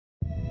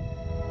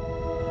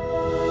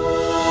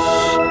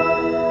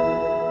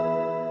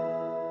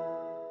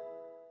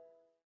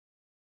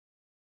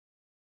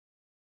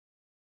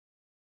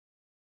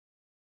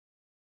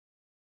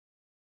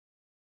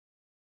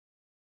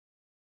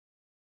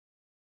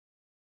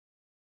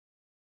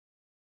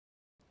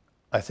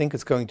I think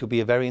it's going to be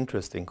a very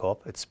interesting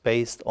COP. It's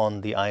based on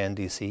the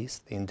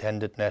INDCs, the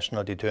Intended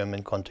National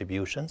Determined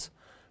Contributions,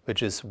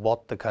 which is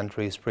what the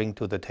countries bring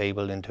to the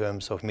table in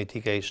terms of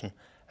mitigation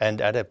and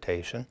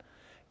adaptation.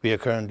 We are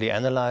currently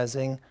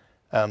analyzing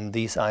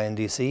these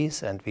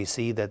INDCs, and we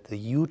see that the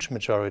huge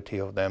majority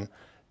of them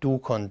do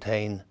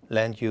contain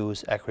land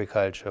use,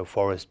 agriculture,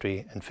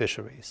 forestry and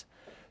fisheries.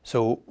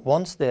 So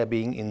once they're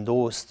being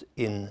endorsed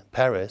in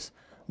Paris,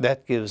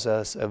 that gives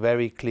us a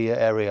very clear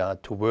area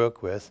to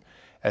work with,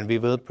 and we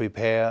will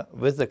prepare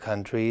with the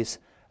countries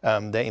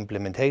their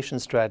implementation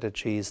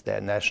strategies,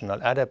 their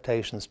national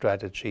adaptation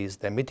strategies,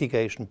 their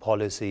mitigation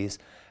policies,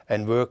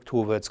 and work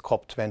towards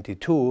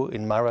COP22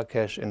 in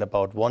Marrakesh in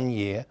about 1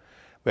 year,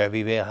 where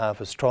we will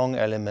have a strong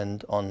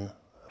element on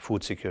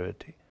food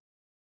security.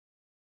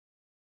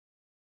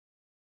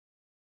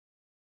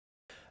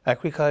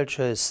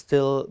 Agriculture is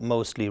still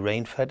mostly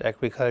rain-fed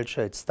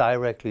agriculture. It's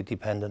directly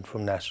dependent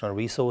from national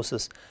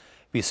resources.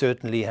 We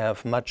certainly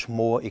have much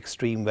more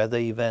extreme weather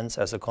events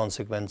as a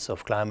consequence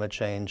of climate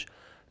change,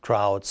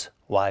 droughts,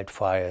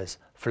 wildfires,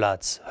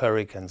 floods,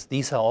 hurricanes.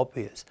 These are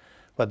obvious,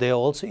 but there are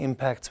also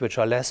impacts which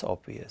are less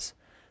obvious.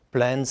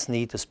 Plants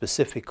need a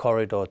specific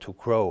corridor to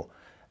grow.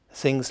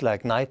 Things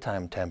like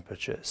nighttime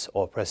temperatures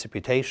or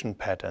precipitation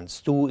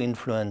patterns do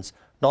influence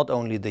not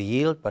only the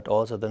yield but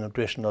also the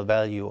nutritional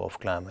value of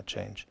climate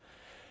change.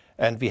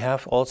 And we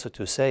have also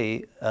to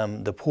say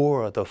the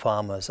poorer the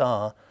farmers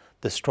are,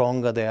 the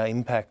stronger they are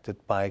impacted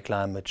by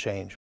climate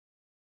change.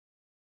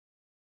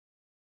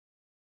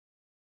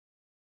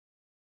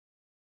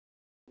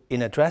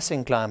 In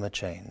addressing climate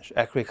change,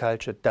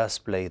 agriculture does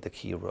play the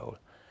key role.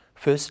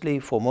 Firstly,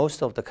 for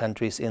most of the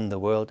countries in the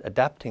world,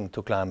 adapting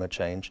to climate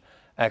change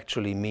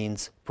actually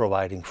means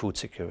providing food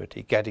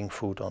security, getting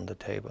food on the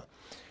table.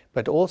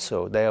 But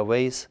also there are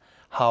ways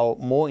how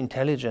more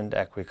intelligent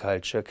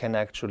agriculture can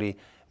actually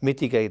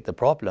mitigate the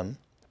problem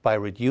by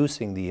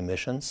reducing the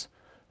emissions.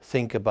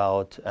 Think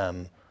about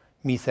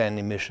methane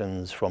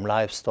emissions from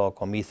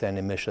livestock or methane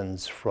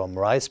emissions from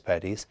rice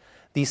paddies.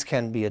 These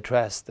can be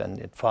addressed, and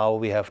at FAO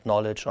we have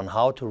knowledge on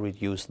how to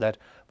reduce that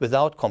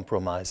without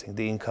compromising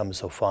the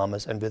incomes of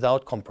farmers and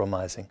without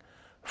compromising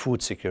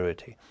food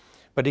security.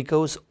 But it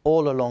goes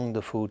all along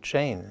the food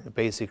chain.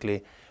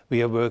 Basically,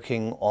 we are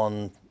working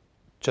on,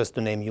 just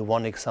to name you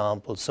one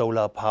example,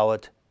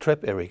 solar-powered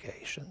drip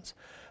irrigations,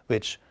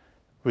 which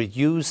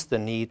reduce the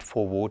need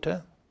for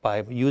water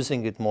by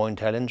using it more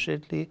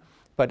intelligently,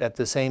 but at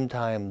the same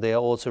time they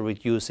are also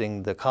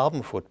reducing the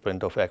carbon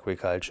footprint of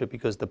agriculture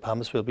because the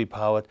pumps will be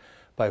powered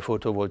by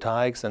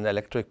photovoltaics and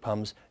electric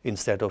pumps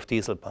instead of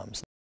diesel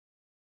pumps.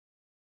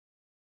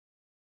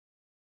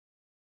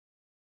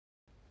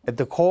 At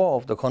the core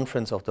of the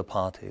Conference of the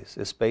Parties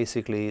is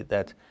basically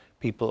that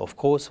people of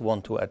course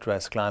want to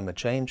address climate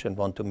change and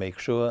want to make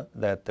sure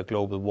that the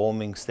global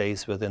warming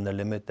stays within the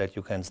limit that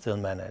you can still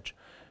manage.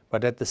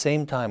 But at the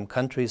same time,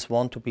 countries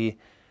want to be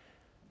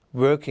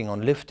working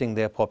on lifting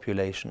their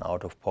population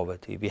out of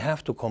poverty. We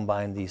have to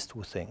combine these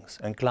two things,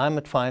 and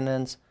climate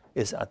finance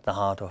is at the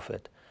heart of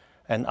it.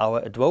 And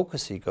our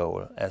advocacy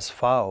goal as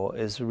FAO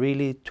is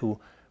really to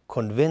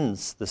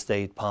convince the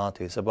state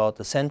parties about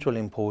the central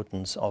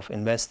importance of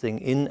investing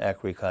in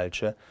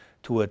agriculture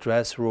to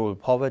address rural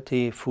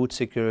poverty, food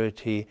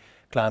security,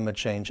 climate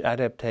change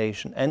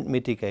adaptation and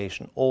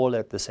mitigation all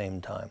at the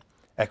same time.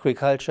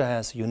 Agriculture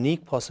has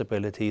unique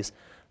possibilities.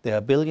 There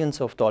are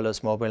billions of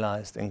dollars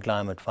mobilized in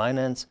climate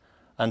finance.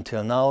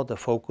 Until now, the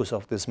focus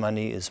of this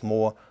money is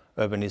more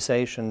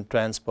urbanization,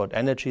 transport,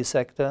 energy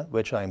sector,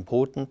 which are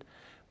important.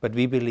 But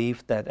we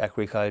believe that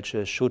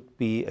agriculture should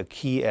be a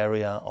key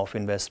area of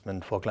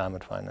investment for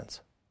climate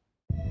finance.